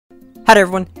Hi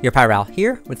everyone, your Pyral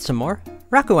here with some more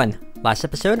Rakuen. Last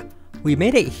episode, we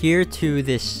made it here to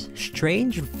this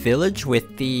strange village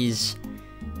with these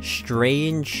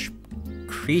strange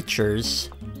creatures.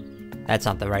 That's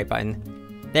not the right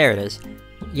button. There it is.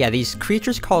 Yeah, these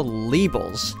creatures called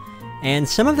Leebles. And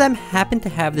some of them happen to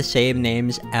have the same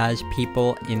names as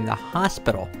people in the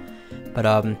hospital.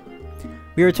 But,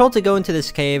 we were told to go into this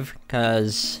cave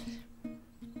because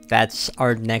that's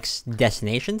our next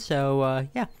destination, so,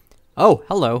 yeah. Oh,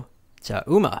 hello. It's,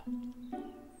 Uma.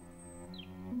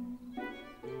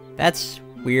 That's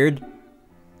weird.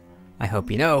 I hope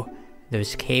you know,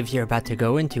 those caves you're about to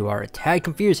go into are a tad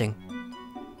confusing.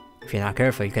 If you're not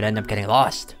careful, you could end up getting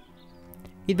lost.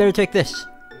 You'd better take this.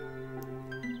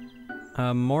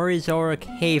 A Morizora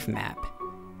cave map.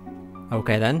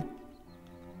 Okay then.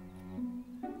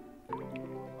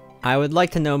 I would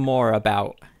like to know more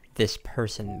about this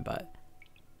person, but...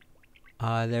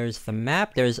 there's the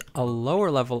map. There's a lower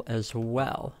level as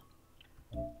well.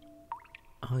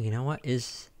 Oh, you know what?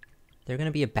 Is there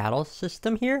gonna be a battle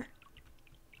system here?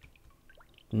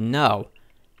 No.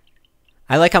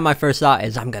 I like how my first thought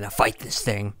is, I'm gonna fight this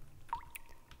thing.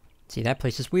 See, that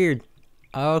place is weird.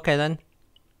 Okay then.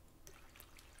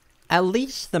 At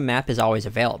least the map is always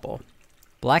available.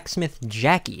 Blacksmith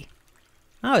Jackie.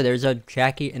 Oh, there's a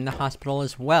Jackie in the hospital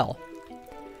as well.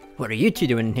 What are you two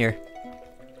doing in here?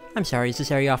 I'm sorry, is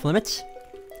this area off limits?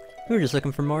 We were just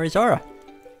looking for Morizora.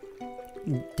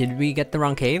 Did we get the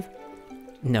wrong cave?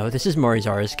 No, this is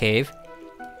Morizora's cave.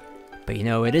 But you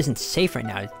know, it isn't safe right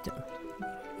now.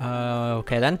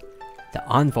 Okay then. The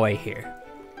envoy here.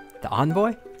 The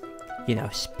envoy? You know,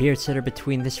 spirits that are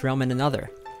between this realm and another.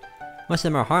 Most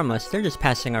of them are harmless, they're just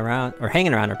passing around, or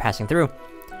hanging around or passing through.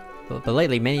 But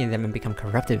lately, many of them have become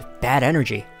corrupted with bad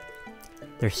energy.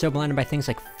 They're so blinded by things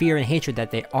like fear and hatred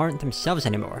that they aren't themselves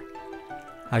anymore.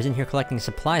 I was in here collecting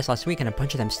supplies last week and a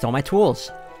bunch of them stole my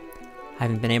tools. I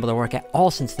haven't been able to work at all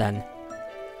since then.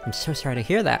 I'm so sorry to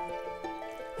hear that.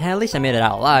 At least I made it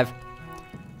out alive.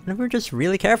 And we were just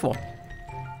really careful.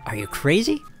 Are you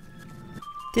crazy?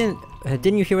 Didn't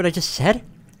you hear what I just said?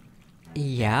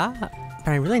 Yeah,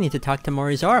 but I really need to talk to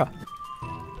Morizora.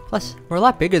 Plus, we're a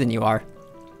lot bigger than you are.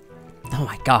 Oh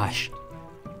my gosh.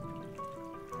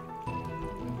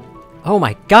 Oh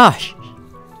my gosh!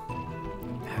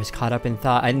 I was caught up in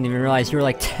thought. I didn't even realize you were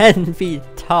like 10 feet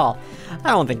tall.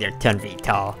 I don't think they're 10 feet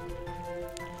tall.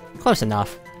 Close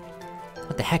enough.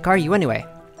 What the heck are you anyway?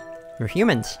 You're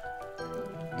humans.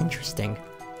 Interesting.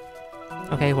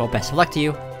 Okay, well, best of luck to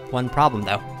you. One problem,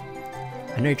 though.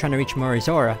 I know you're trying to reach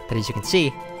Morizora, but as you can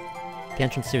see, the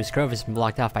entrance to his grove has been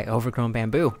blocked off by overgrown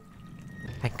bamboo.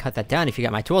 I can cut that down if you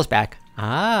get my tools back.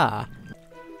 Ah!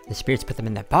 The spirits put them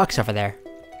in that box over there.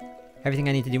 Everything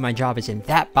I need to do my job is in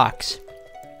that box,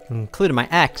 including my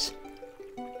axe.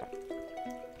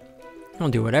 I'll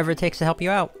do whatever it takes to help you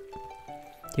out.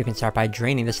 You can start by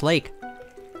draining this lake.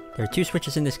 There are 2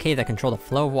 switches in this cave that control the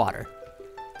flow of water.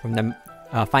 From them,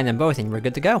 find them both and we're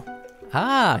good to go.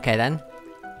 Ah, okay then.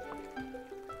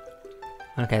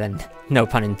 Okay then, no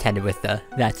pun intended with the,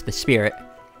 that's the spirit.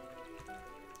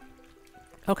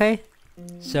 Okay,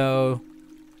 so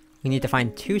we need to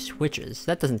find 2 switches.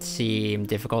 That doesn't seem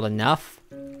difficult enough.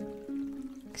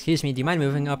 Excuse me, do you mind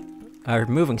moving up, or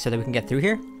moving so that we can get through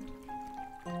here?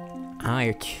 Ah,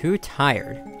 you're too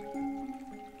tired.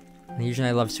 Usually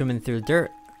I love swimming through the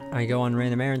dirt. I go on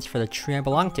random errands for the tree I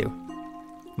belong to.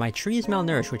 My tree is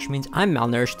malnourished, which means I'm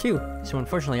malnourished too, so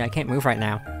unfortunately I can't move right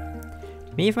now.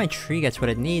 Maybe if my tree gets what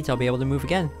it needs, I'll be able to move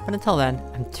again, but until then,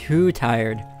 I'm too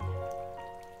tired.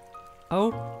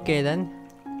 Okay then.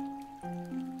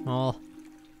 Well,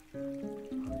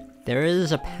 there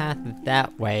is a path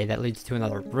that way that leads to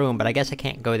another room, but I guess I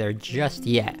can't go there just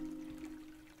yet.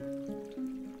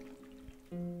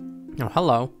 Oh,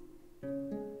 hello.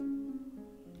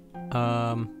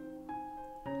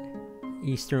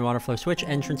 Eastern water flow switch,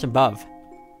 entrance above.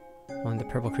 Only the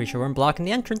purple creature worm blocking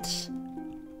the entrance.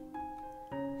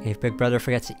 If Big Brother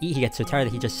forgets to eat, he gets so tired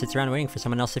that he just sits around waiting for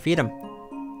someone else to feed him.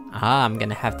 Ah, I'm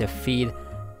gonna have to feed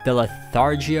the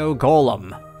Lethargio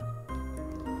Golem.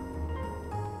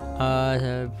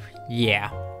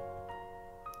 Yeah.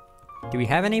 Do we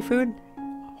have any food?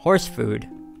 Horse food.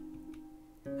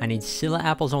 I need Scylla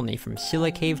apples only from Scylla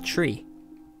Cave Tree.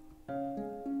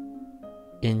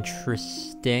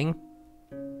 Interesting.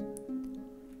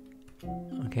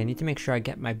 Okay, I need to make sure I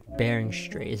get my bearings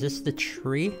straight. Is this the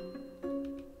tree?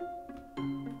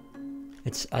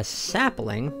 It's a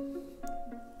sapling.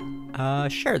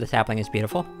 Sure, the sapling is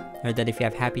beautiful. Heard that if you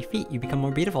have happy feet, you become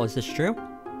more beautiful. Is this true?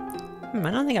 I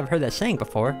don't think I've heard that saying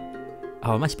before.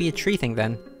 Oh, it must be a tree thing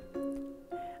then.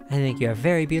 I think you have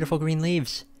very beautiful green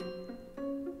leaves.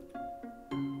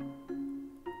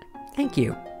 Thank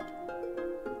you.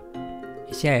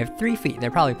 You see, I have 3 feet.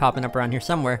 They're probably popping up around here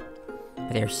somewhere.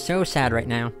 But they're so sad right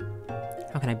now.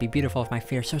 How can I be beautiful if my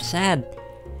feet are so sad?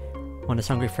 One is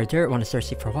hungry for dirt, one is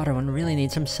thirsty for water, one really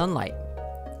needs some sunlight.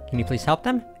 Can you please help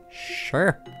them?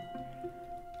 Sure.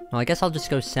 Well, I guess I'll just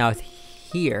go south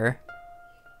here.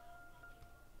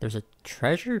 There's a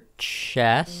treasure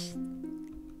chest,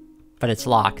 but it's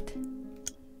locked.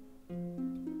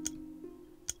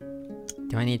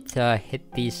 Do I need to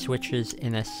hit these switches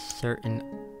in a certain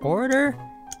order?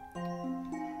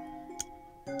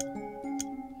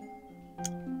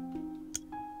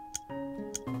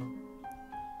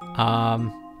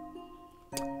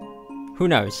 Who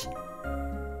knows?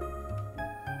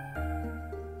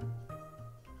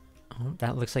 Oh,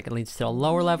 that looks like it leads to a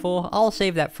lower level. I'll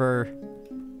save that for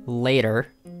later.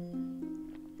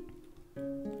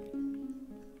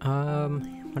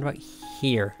 What about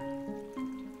here?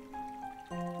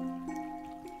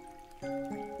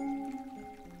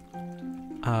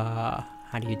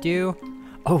 How do you do?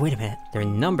 Oh, wait a minute. They're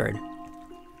numbered.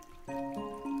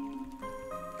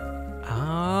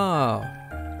 Oh.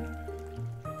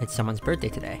 It's someone's birthday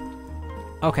today.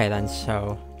 Okay then,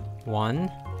 so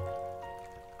 1.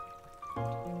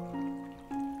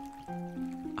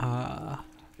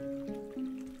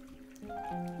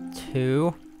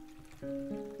 2.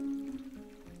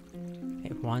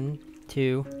 Okay, 1,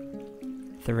 2,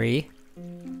 3,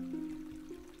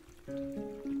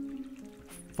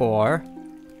 4,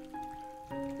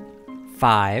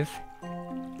 5,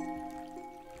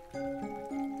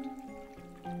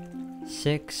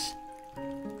 6.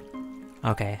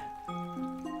 Okay.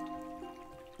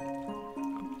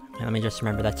 Let me just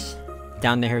remember, that's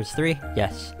down there is 3?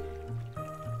 Yes.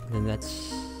 And then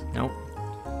that's... nope.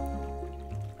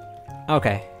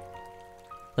 Okay.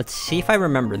 Let's see if I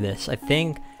remember this. I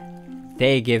think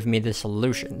they give me the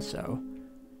solution, so...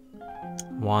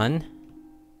 1,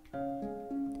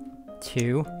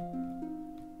 2,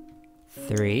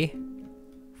 3,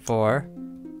 4,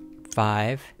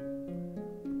 5,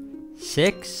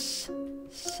 6,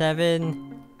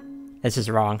 7... This is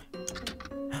wrong.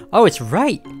 Oh, it's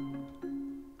right!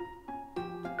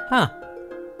 Huh.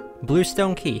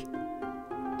 Bluestone key.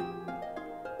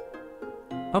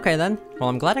 Okay then. Well,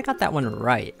 I'm glad I got that one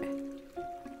right.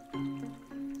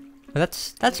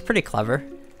 But that's pretty clever.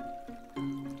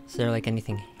 Is there like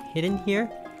anything hidden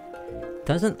here?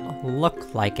 Doesn't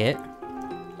look like it.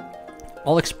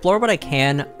 I'll explore what I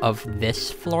can of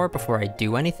this floor before I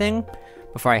do anything,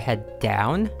 before I head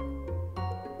down.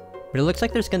 But it looks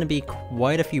like there's gonna be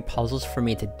quite a few puzzles for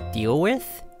me to deal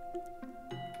with.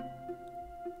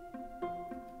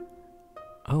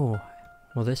 Oh,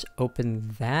 will this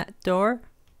open that door?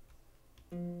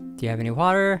 Do you have any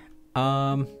water?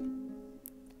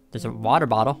 There's a water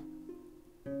bottle.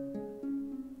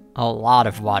 A lot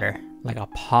of water, like a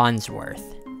pond's worth.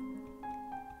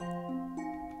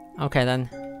 Okay then.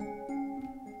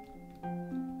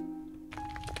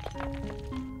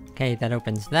 Okay, that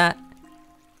opens that.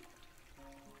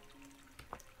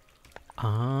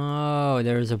 Oh,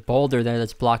 there's a boulder there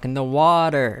that's blocking the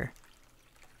water.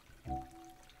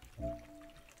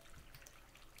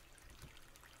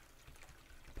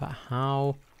 But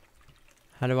how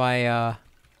do I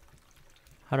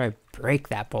break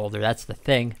that boulder? That's the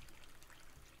thing.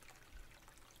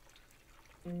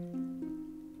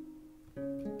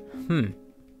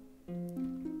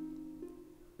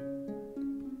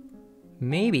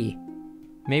 Maybe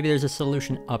there's a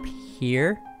solution up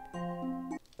here.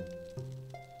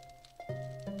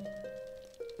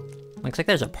 Looks like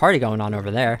there's a party going on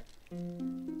over there.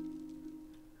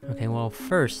 Okay, well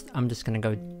first I'm just gonna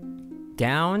go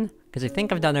down, because I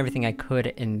think I've done everything I could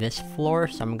in this floor,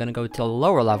 so I'm gonna go to a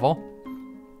lower level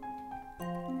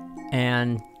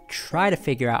and try to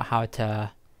figure out how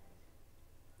to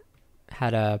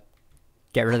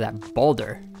get rid of that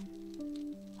boulder.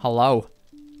 Hello.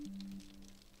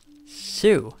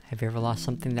 Sue, have you ever lost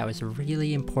something that was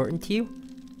really important to you?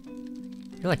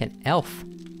 You're like an elf.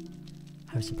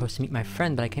 I was supposed to meet my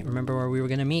friend, but I can't remember where we were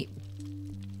gonna meet.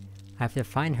 I have to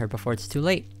find her before it's too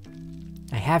late.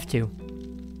 I have to.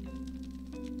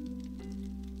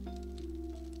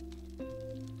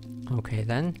 Okay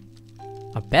then.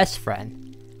 A best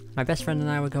friend. My best friend and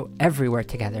I would go everywhere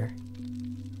together.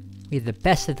 We had the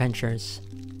best adventures.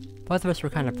 Both of us were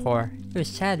kind of poor. It was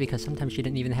sad because sometimes she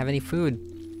didn't even have any food.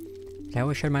 But I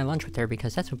always shared my lunch with her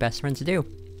because that's what best friends do.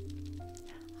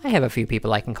 I have a few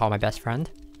people I can call my best friend.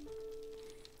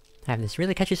 I have this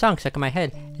really catchy song stuck in my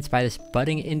head. It's by this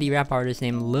budding indie rap artist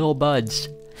named Lil Buds.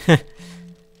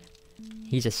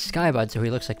 He's a skybud, so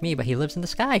he looks like me, but he lives in the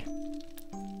sky.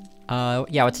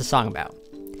 Yeah, what's the song about?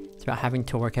 It's about having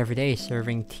to work every day,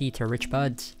 serving tea to rich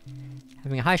buds.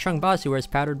 Having a high-strung boss who wears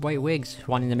powdered white wigs,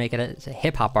 wanting to make it as a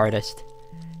hip-hop artist.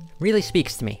 Really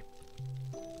speaks to me.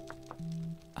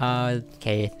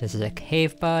 Okay, this is a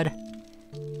cave bud.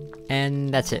 And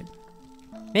that's it.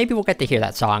 Maybe we'll get to hear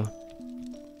that song.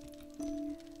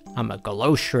 I'm a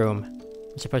glow shroom.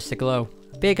 I'm supposed to glow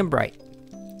big and bright.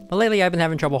 But lately I've been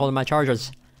having trouble holding my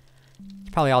charges.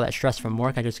 It's probably all that stress from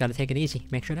work, I just gotta take it easy.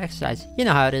 Make sure to exercise. You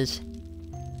know how it is.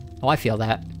 Oh, I feel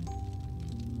that.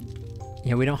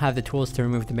 Yeah, we don't have the tools to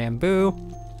remove the bamboo.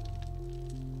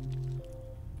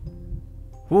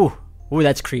 Ooh,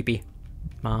 that's creepy.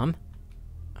 Mom?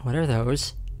 What are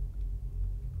those?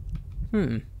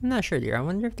 I'm not sure, dear. I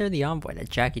wonder if they're the envoy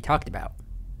that Jackie talked about.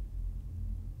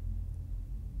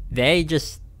 They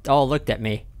just all looked at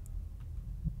me.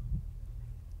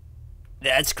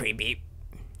 That's creepy.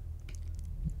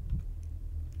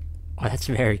 Oh, that's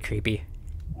very creepy.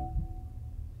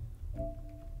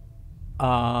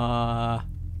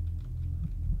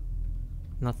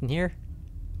 Nothing here?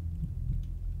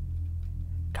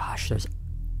 Gosh, there's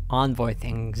envoy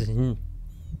things. Is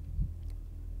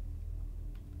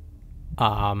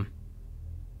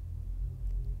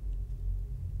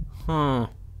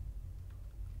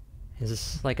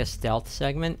this like a stealth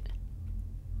segment?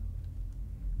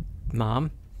 Mom?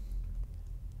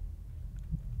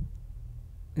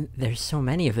 There's so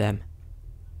many of them.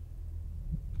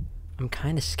 I'm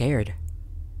kinda scared.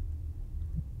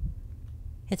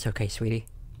 It's okay, sweetie.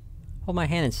 Hold my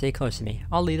hand and stay close to me.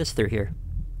 I'll lead us through here.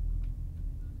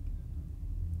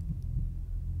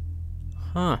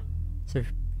 Huh. So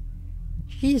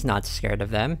she's not scared of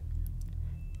them.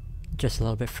 Just a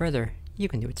little bit further. You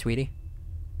can do it, sweetie.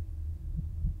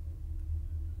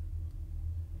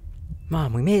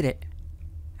 Mom, we made it.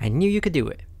 I knew you could do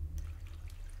it.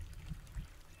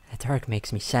 The dark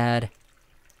makes me sad.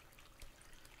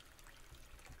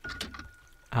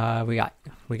 We got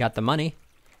the money.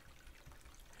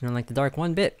 I don't like the dark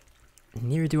one bit.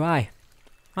 Neither do I.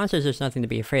 Honestly, there's nothing to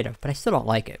be afraid of, but I still don't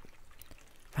like it.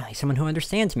 Finally, someone who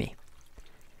understands me.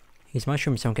 These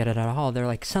mushrooms don't get it at all. They're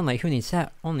like sunlight. Who needs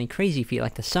that? Only crazy feet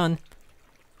like the sun.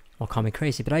 Well, call me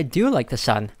crazy, but I do like the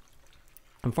sun.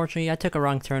 Unfortunately, I took a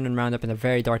wrong turn and wound up in the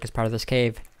very darkest part of this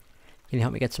cave. Can you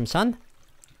help me get some sun?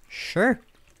 Sure.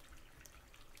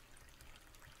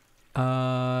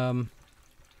 How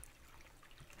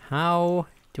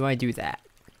do I do that?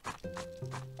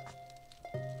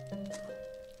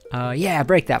 Yeah,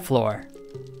 break that floor.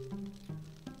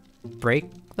 Break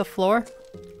the floor?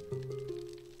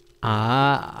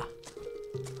 Ah.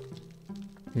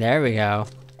 There we go.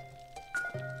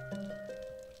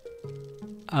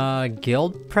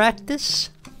 Guild practice?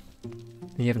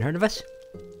 You haven't heard of us?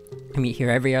 We meet here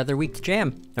every other week to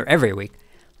jam. Or every week.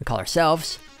 We call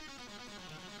ourselves...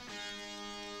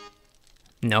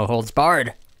 No Holds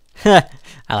Barred. I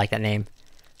like that name.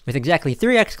 With exactly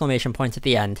 3 exclamation points at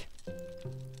the end.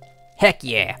 Heck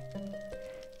yeah!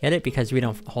 Get it? Because we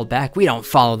don't hold back. We don't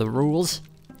follow the rules.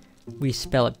 We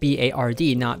spell it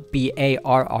B-A-R-D, not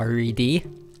B-A-R-R-E-D.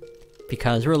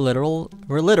 Because we're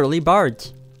literally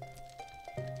bards.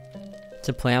 It's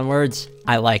a play on words.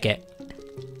 I like it.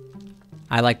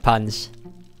 I like puns.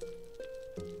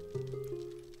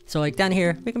 So like down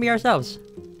here, we can be ourselves.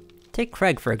 Take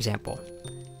Craig for example.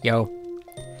 Yo.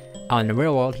 Out in the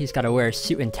real world, he's gotta wear a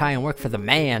suit and tie and work for the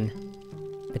man.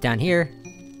 But down here,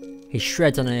 he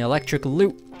shreds on an electric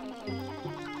lute.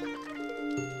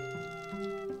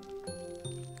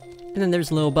 And then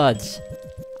there's Lil Buds.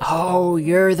 Oh,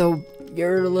 you're the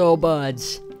Lil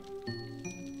Buds.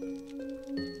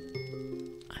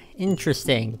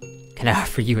 Interesting. Can I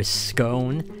offer you a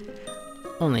scone?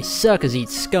 Only suckers eat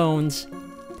scones.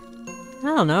 I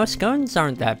don't know, scones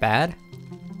aren't that bad.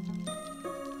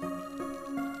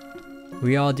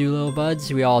 We all do, Lil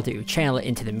Buds, we all do. Channel it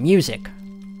into the music.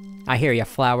 I hear ya,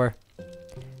 flower.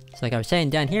 So like I was saying,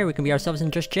 down here we can be ourselves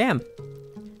and just jam.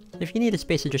 If you need a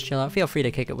space to just chill out, feel free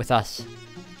to kick it with us.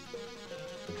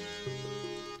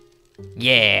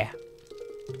 Yeah!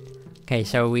 Okay,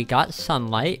 so we got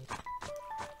sunlight.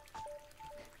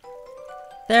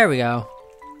 There we go.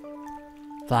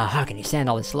 Wow, how can you stand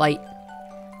all this light?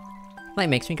 Light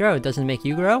makes me grow, doesn't it make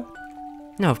you grow?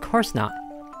 No, of course not.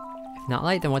 If not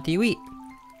light, then what do you eat?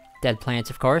 Dead plants,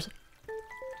 of course.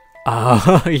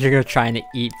 Oh, you're trying to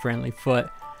eat Friendly Foot.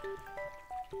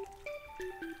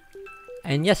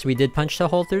 And yes, we did punch the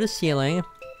hole through the ceiling.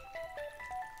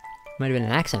 Might have been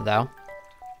an accident, though.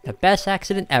 The best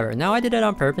accident ever. No, I did it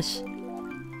on purpose.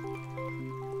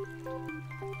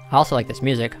 I also like this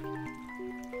music.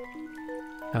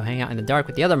 Oh, hang out in the dark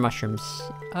with the other mushrooms.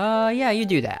 Yeah, you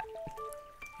do that.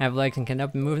 I have legs and can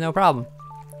up and move, no problem.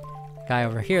 guy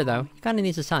over here, though, he kinda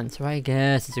needs the sun, so I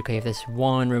guess it's okay if this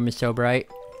one room is so bright.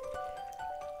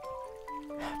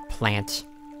 Plants.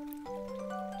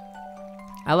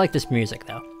 I like this music,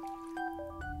 though.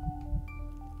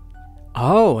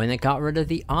 Oh, and it got rid of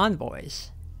the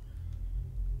envoys.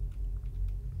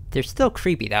 They're still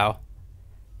creepy, though.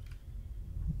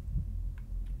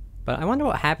 But I wonder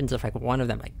what happens if, like, one of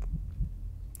them, like,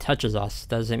 touches us.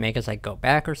 Does it make us, like, go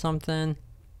back or something?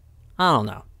 I don't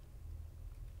know.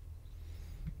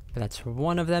 But that's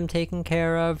one of them taken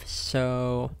care of,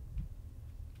 so...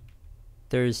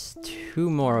 There's 2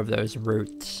 more of those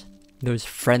roots. Those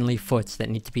friendly foots that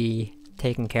need to be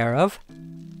taken care of.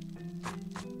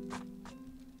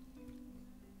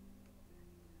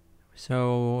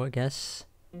 So, I guess...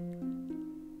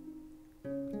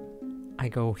 I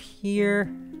go here.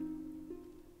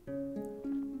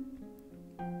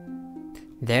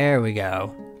 There we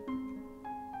go.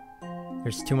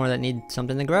 There's 2 more that need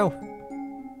something to grow.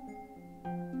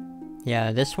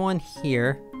 Yeah, this one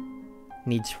here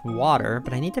needs water,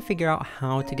 but I need to figure out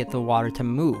how to get the water to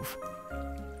move.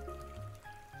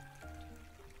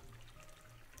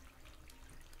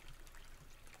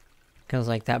 Because,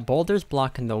 like, that boulder's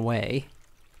blocking the way.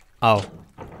 Oh.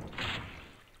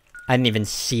 I didn't even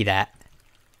see that.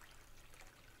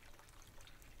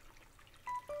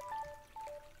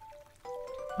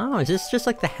 Oh, is this just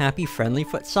like the Happy Friendly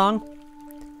Foot song?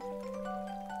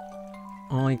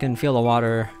 Oh, you can feel the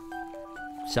water.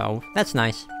 So, that's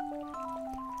nice.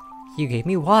 You gave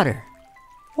me water.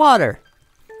 Water!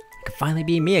 I can finally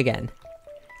be me again.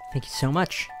 Thank you so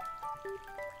much.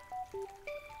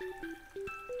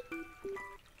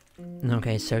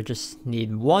 Okay, so just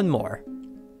need 1 more.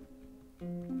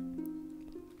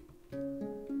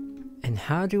 And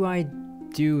how do I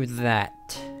do that?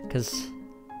 Because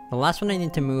the last one I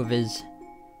need to move is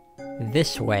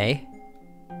this way.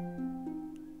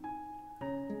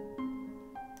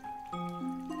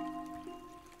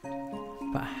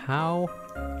 But how?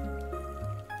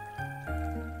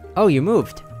 Oh, you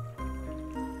moved!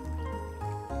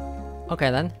 Okay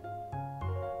then.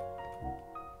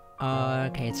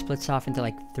 Okay, it splits off into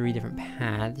like 3 different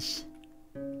paths.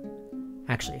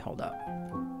 Actually, hold up.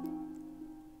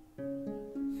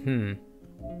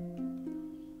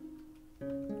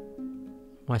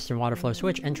 Western water flow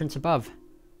switch, entrance above.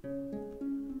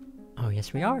 Oh,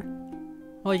 yes we are.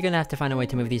 Well, you're gonna have to find a way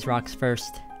to move these rocks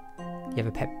first. Do you have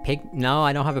a pet pig? No,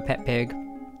 I don't have a pet pig.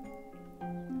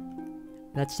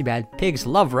 That's too bad. Pigs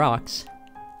love rocks.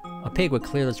 A pig would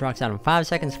clear those rocks out in 5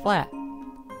 seconds flat.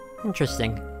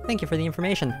 Interesting. Thank you for the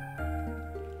information.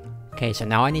 Okay, so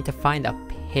now I need to find a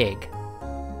pig.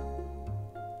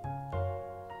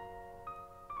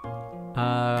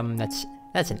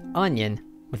 That's an onion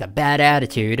with a bad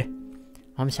attitude.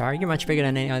 I'm sorry, you're much bigger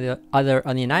than any other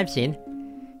onion I've seen.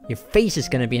 Your face is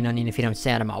gonna be an onion if you don't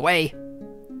stay out of my way.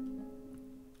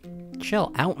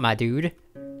 Chill out, my dude.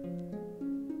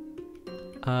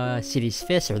 See these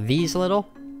fists? Are these little?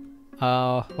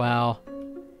 Oh, well...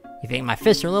 You think my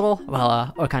fists are little?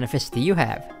 Well, what kind of fists do you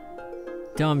have?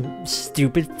 Dumb,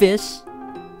 stupid fists?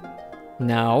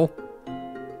 No.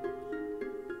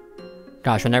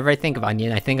 Gosh, whenever I think of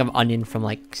Onion, I think of Onion from,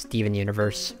 like, Steven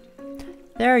Universe.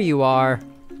 There you are!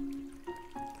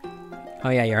 Oh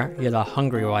yeah, you're the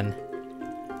hungry one.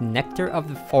 Nectar of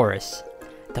the forest.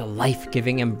 The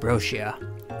life-giving ambrosia.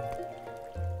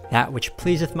 That which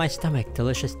pleaseth my stomach.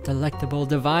 Delicious, delectable,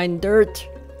 divine dirt!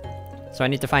 So I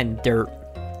need to find dirt.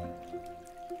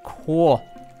 Cool.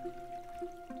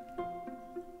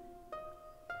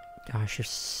 Gosh,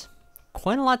 there's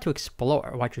quite a lot to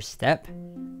explore. Watch your step.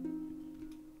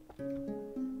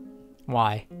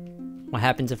 Why? What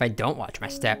happens if I don't watch my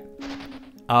step?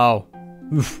 Oh.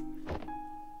 Oof.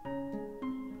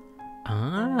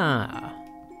 Ah.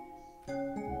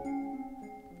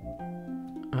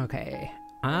 Okay.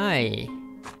 I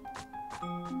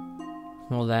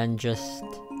will then just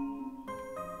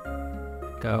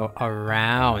go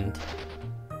around.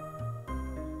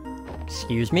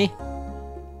 Excuse me?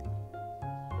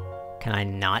 Can I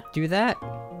not do that?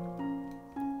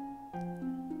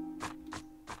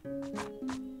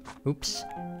 Oops.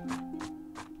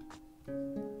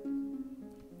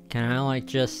 Can I, like,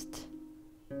 just...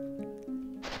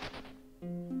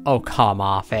 Oh, come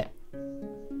off it.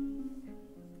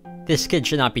 This kid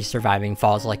should not be surviving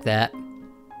falls like that.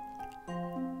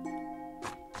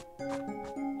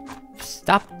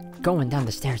 Stop going down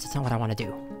the stairs, that's not what I want to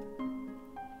do.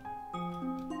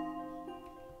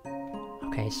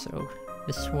 Okay, so...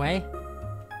 this way?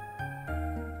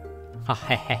 Oh,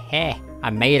 hehehe, I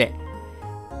made it.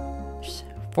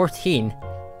 14. Do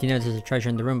you know there's a treasure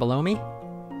in the room below me?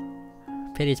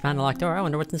 Pity it's behind the locked door. I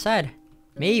wonder what's inside.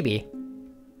 Maybe.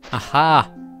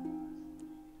 Aha!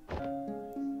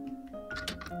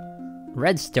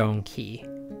 Redstone key.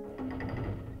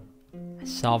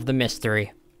 Solve the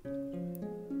mystery.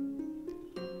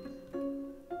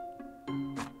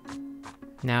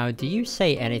 Now, do you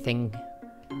say anything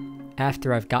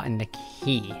after I've gotten the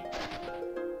key?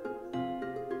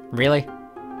 Really?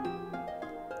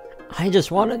 I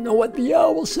just want to know what the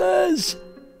owl says!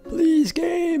 Please,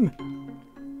 game!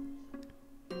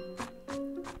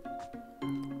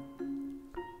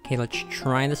 Okay, let's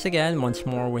try this again, once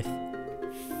more with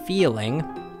feeling.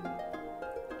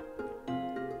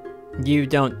 You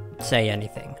don't say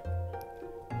anything.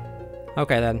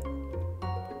 Okay then.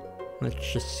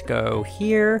 Let's just go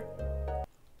here.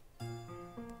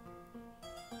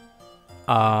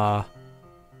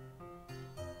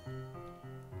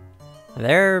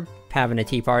 They're having a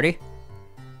tea party.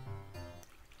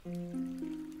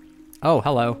 Oh,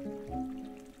 hello.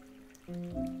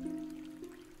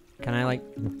 Can I, like...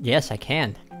 Yes, I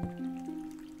can.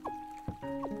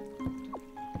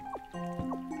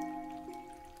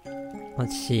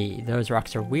 Let's see, those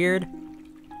rocks are weird.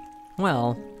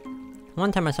 Well,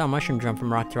 one time I saw a mushroom jump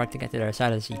from rock to rock to get to the other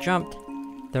side as he jumped.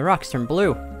 The rocks turned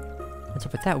blue. What's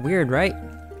up with that? Weird, right?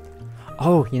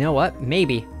 Oh, you know what?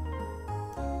 Maybe.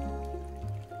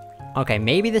 Okay,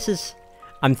 maybe this is...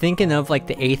 I'm thinking of, like,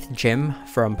 the 8th gym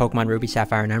from Pokemon Ruby,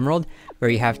 Sapphire, and Emerald,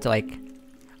 where you have to, like,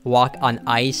 walk on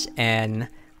ice, and,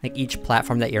 like, each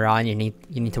platform that you're on, you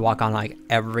need to walk on, like,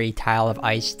 every tile of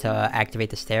ice to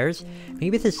activate the stairs.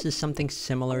 Maybe this is something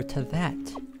similar to that.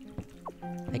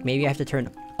 Like, maybe I have to turn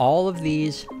all of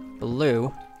these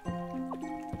blue,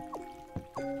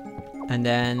 and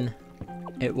then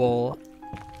it will...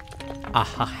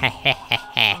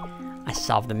 I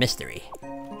solved the mystery.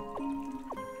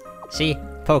 See?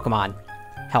 Pokemon.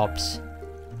 Helps.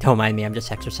 Don't mind me, I'm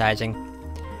just exercising.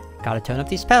 Gotta tone up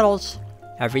these pedals.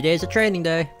 Every day is a training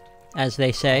day, as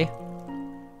they say.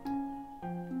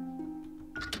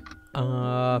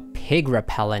 Pig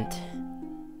repellent.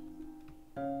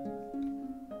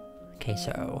 Okay,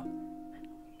 so...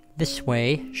 this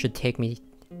way should take me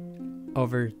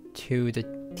over to the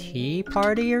tea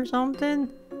party or something?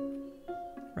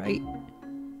 Right?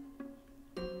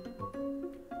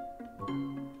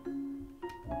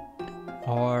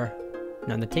 Or...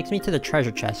 no, that takes me to the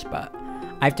treasure chest, but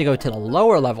I have to go to the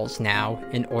lower levels now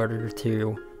in order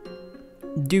to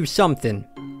do something.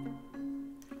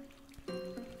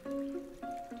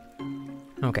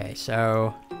 Okay,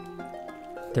 so...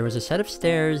 there was a set of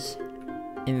stairs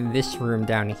in this room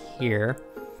down here.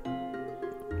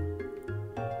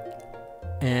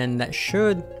 And that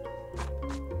should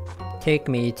take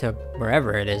me to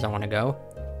wherever it is I want to go.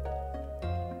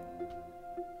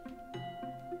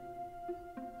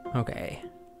 Okay.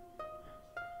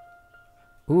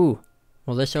 Ooh,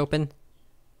 will this open?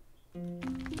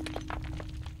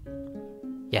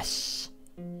 Yes.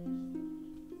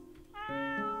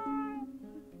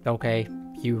 Okay,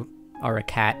 you are a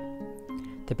cat.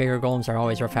 The bigger golems are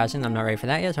always roughhousing. I'm not ready for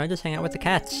that yet, so I just hang out with the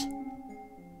cats.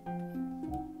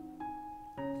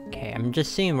 Okay, I'm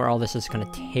just seeing where all this is gonna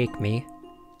take me.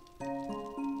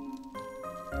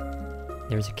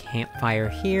 There's a campfire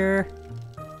here.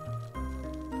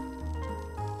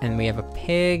 And we have a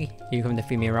pig. You come to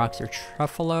feed me rocks or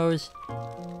truffalos.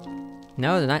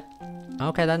 No, they're not.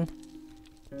 Okay then.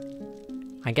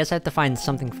 I guess I have to find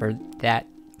something for that.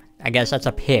 I guess that's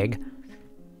a pig.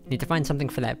 Need to find something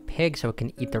for that pig so it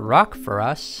can eat the rock for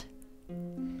us.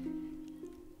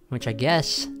 Which I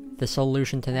guess the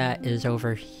solution to that is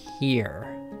over here.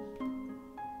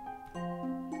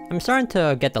 I'm starting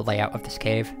to get the layout of this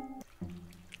cave.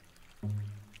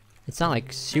 It's not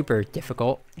like super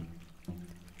difficult.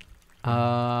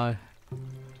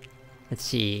 Let's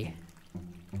see.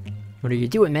 What are you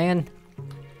doing, man?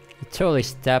 You totally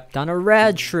stepped on a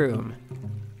rad shroom.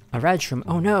 A rad shroom?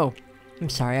 Oh no! I'm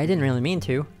sorry, I didn't really mean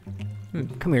to.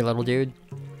 Come here, little dude.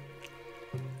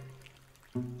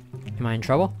 Am I in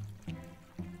trouble?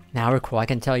 Now we're cool, I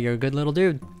can tell you're a good little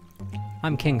dude.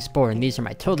 I'm King Spore, and these are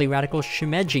my totally radical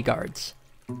Shimeji guards.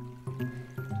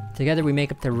 Together we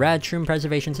make up the Rad Shroom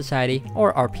Preservation Society,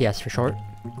 or RPS for short.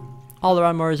 All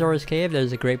around Morizora's cave,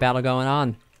 there's a great battle going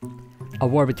on. A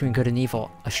war between good and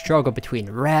evil. A struggle between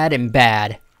rad and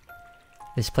bad.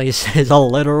 This place is a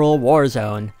literal war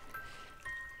zone.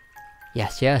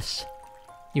 Yes, yes.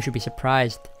 You should be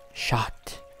surprised.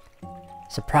 Shocked.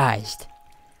 Surprised.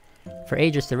 For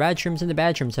ages, the rad shrooms and the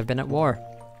bad shrooms have been at war.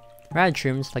 Rad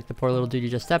shrooms, like the poor little dude you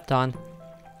just stepped on,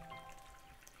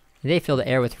 they fill the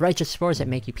air with righteous spores that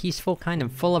make you peaceful, kind,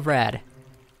 and full of rad.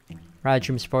 Rad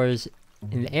shroom spores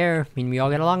in the air mean we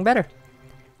all get along better.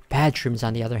 Bad shrooms,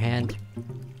 on the other hand.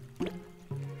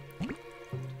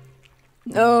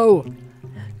 No!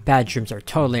 Bad shrooms are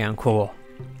totally uncool.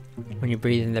 When you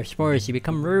breathe in their spores, you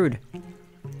become rude.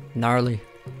 Gnarly.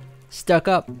 Stuck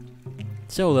up.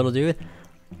 So, little dude.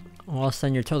 Whilst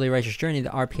on your totally righteous journey, the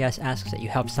RPS asks that you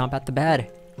help stomp out the bad,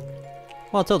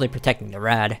 while totally protecting the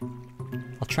rad.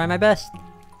 I'll try my best.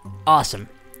 Awesome.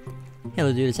 Hey,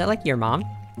 little dude, is that like your mom?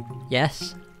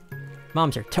 Yes.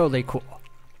 Moms are totally cool.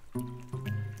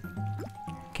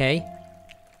 Okay.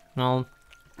 Well,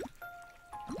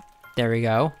 there we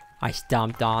go. I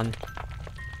stomped on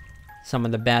some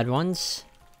of the bad ones.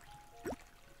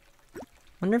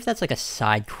 Wonder if that's like a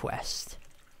side quest.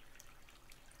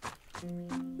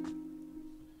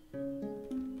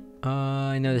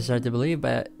 I know this is hard to believe,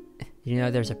 but you know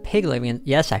there's a pig living in—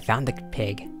 Yes, I found the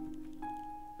pig.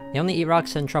 They only eat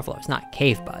rocks and truffalos, not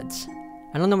cave buds.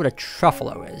 I don't know what a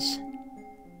truffalo is.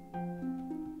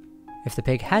 If the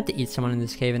pig had to eat someone in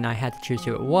this cave and I had to choose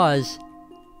who it was,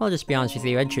 I'll just be honest with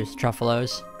you, I'd choose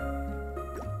truffalos.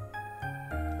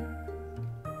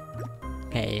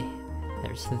 Okay,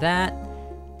 there's that.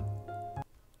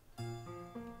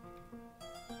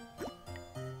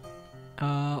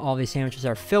 All these sandwiches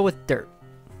are filled with dirt.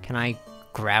 Can I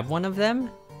grab one of them?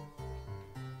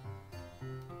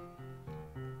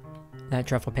 That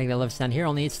truffle pig that lives down here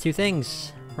only eats two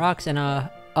things. Rocks and,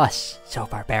 us. So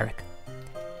barbaric.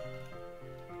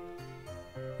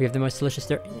 We have the most delicious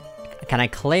dirt. Can I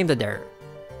claim the dirt?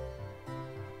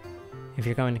 If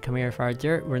you're going to come here for our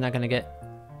dirt, we're not gonna get...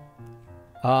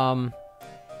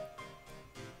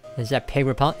 Is that pig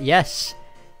repellent? Yes!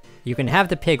 You can have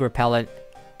the pig repellent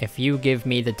if you give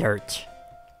me the dirt.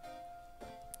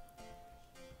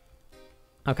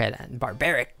 Okay then,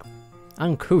 barbaric.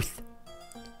 Uncouth.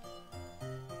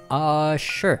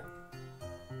 Sure.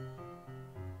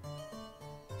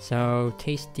 So,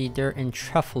 tasty dirt and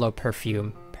truffalo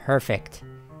perfume. Perfect.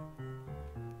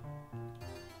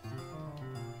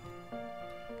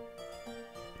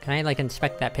 Can I, like,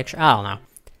 inspect that picture? I don't know.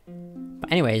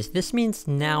 But anyways, this means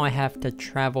now I have to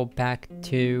travel back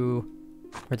to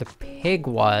where the pig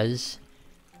was.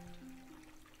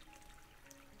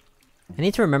 I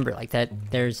need to remember, like,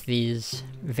 that there's these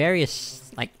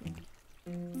various, like,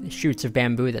 shoots of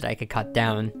bamboo that I could cut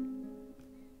down.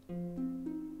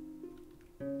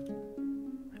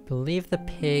 I believe the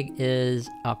pig is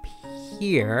up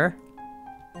here.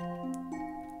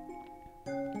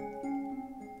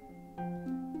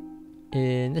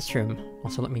 In this room.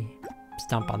 Also, let me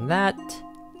stomp on that.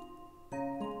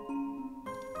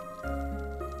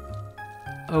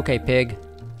 Okay, pig.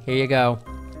 Here you go.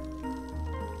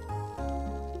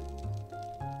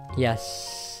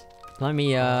 Yes. Let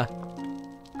me,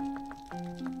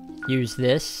 use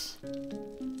this.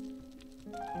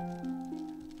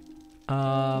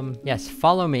 Yes,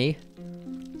 follow me,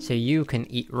 so you can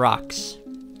eat rocks.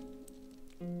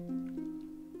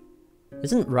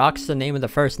 Isn't Rocks the name of the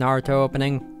first Naruto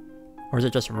opening? Or is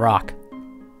it just Rock?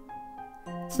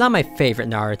 It's not my favorite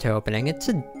Naruto opening. It's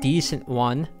a decent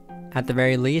one, at the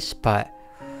very least, but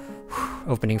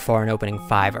opening 4 and opening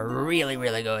 5 are really,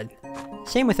 really good.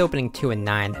 Same with opening 2 and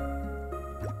 9.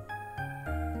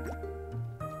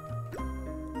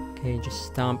 Okay, just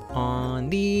stomp on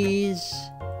these.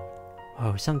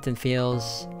 Oh, something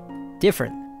feels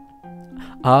different.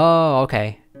 Oh,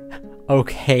 okay.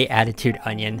 Okay, Attitude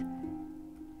Onion.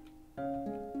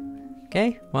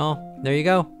 Okay, well, there you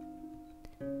go.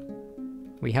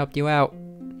 We helped you out.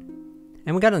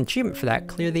 And we got an achievement for that,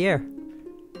 clear the air.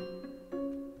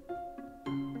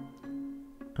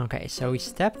 Okay, so we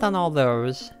stepped on all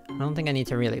those. I don't think I need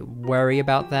to really worry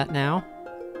about that now.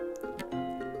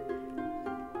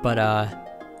 But,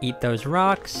 eat those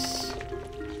rocks.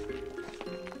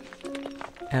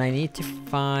 And I need to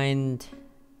find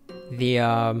the,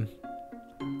 I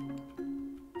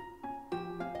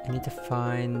need to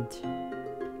find...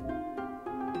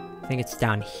 I think it's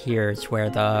down here. It's where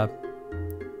the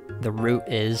root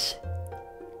is.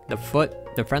 The foot,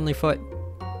 the friendly foot.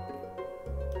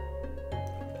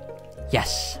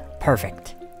 Yes,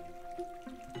 perfect.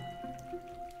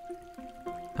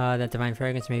 That divine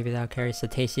fragrance maybe thou carries the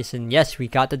tastiest, and yes, we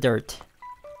got the dirt.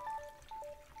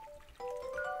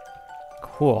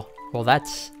 Cool. Well,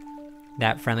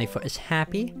 that friendly foot is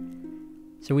happy.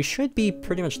 So we should be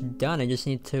pretty much done. I just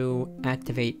need to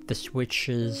activate the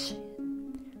switches.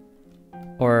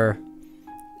 Or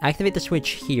activate the switch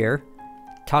here.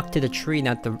 Talk to the tree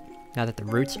now that the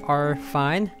roots are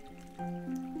fine.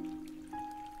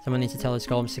 Someone needs to tell his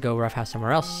golems to go roughhouse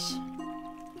somewhere else.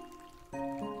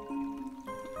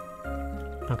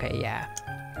 Okay, yeah.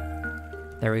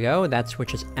 There we go. That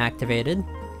switch is activated.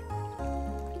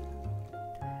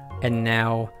 And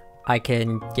now I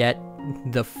can get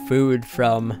the food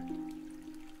from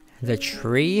the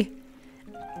tree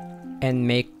and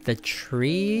make the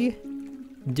tree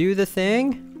do the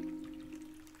thing?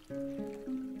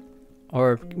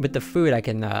 Or with the food I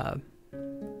can, might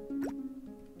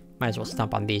as well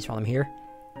stomp on these while I'm here.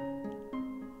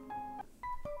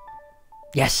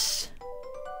 Yes!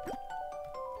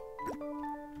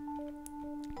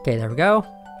 Okay, there we go.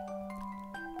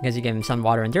 Because you gave him sun,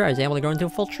 water, and dirt, I was able to grow into a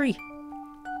full tree.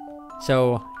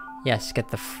 So, yes, get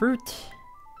the fruit.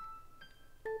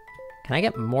 Can I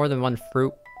get more than one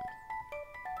fruit?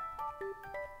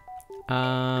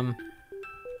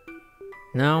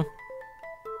 No.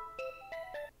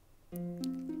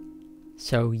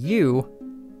 So you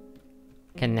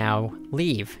can now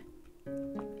leave.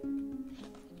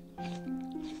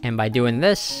 And by doing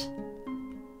this,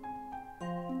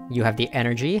 you have the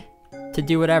energy to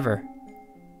do whatever.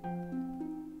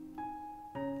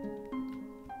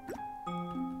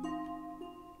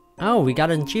 Oh, we got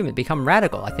an achievement, become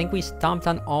radical. I think we stomped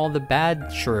on all the bad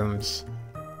shrooms.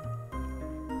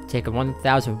 Take a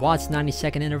 1000 watts,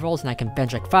 90-second intervals, and I can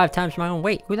bench like 5 times my own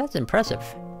weight. Ooh, that's impressive.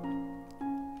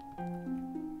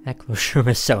 That glue shroom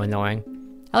is so annoying.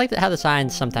 I like how the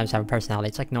signs sometimes have a personality.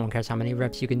 It's like no one cares how many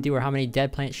reps you can do or how many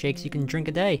dead plant shakes you can drink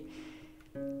a day.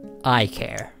 I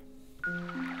care.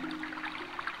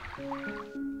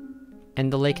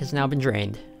 And the lake has now been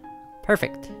drained.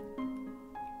 Perfect.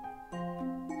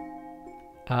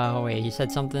 Oh wait, you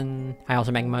said something? I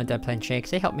also make my dead plant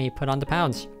shakes. They help me put on the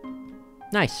pounds.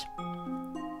 Nice.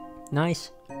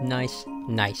 Nice, nice,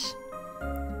 nice.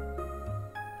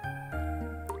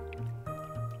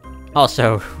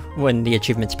 Also, when the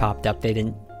achievements popped up, they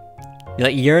didn't...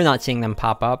 Like, you're not seeing them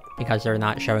pop up because they're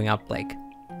not showing up, like,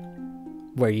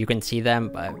 where you can see them,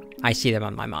 but I see them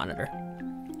on my monitor.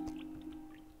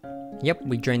 Yep,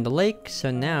 we drained the lake, so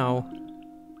now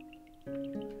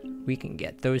we can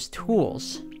get those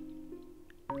tools.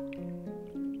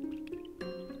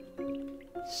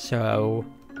 So,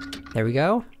 there we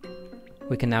go.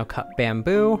 We can now cut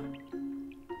bamboo.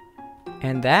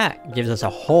 And that gives us a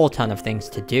whole ton of things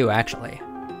to do, actually.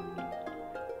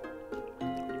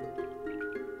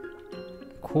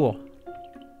 Cool.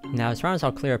 Now, as far as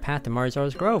I'll clear a path to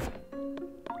Marizora's Grove.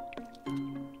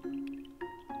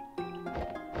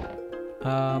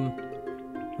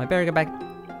 I better get back...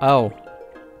 Oh.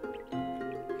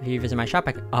 If you visit my shop,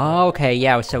 I can... Oh, okay,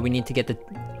 yeah, so we need to get the...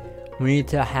 We need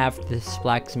to have this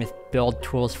blacksmith build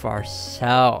tools for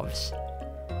ourselves.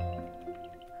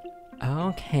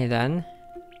 Okay, then.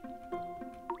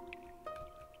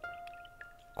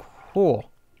 Cool.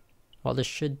 Well, this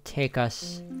should take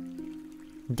us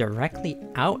directly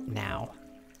out now.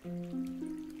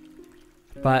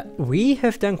 But we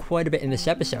have done quite a bit in this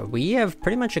episode. We have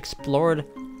pretty much explored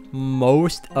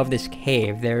most of this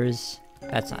cave. There's...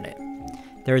 That's not it.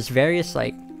 There's various,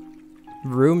 like,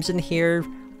 rooms in here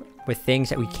with things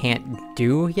that we can't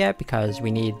do yet because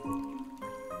we need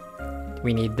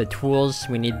the tools,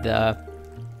 we need the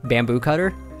bamboo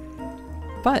cutter.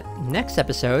 But next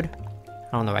episode,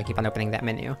 I don't know why I keep on opening that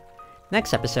menu.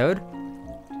 Next episode,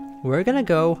 we're gonna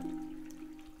go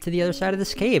to the other side of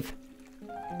this cave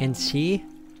and see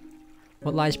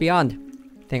what lies beyond.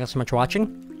 Thank you so much for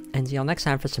watching, and see you all next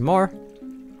time for some more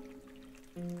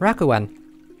Rakuen.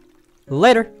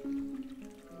 Later!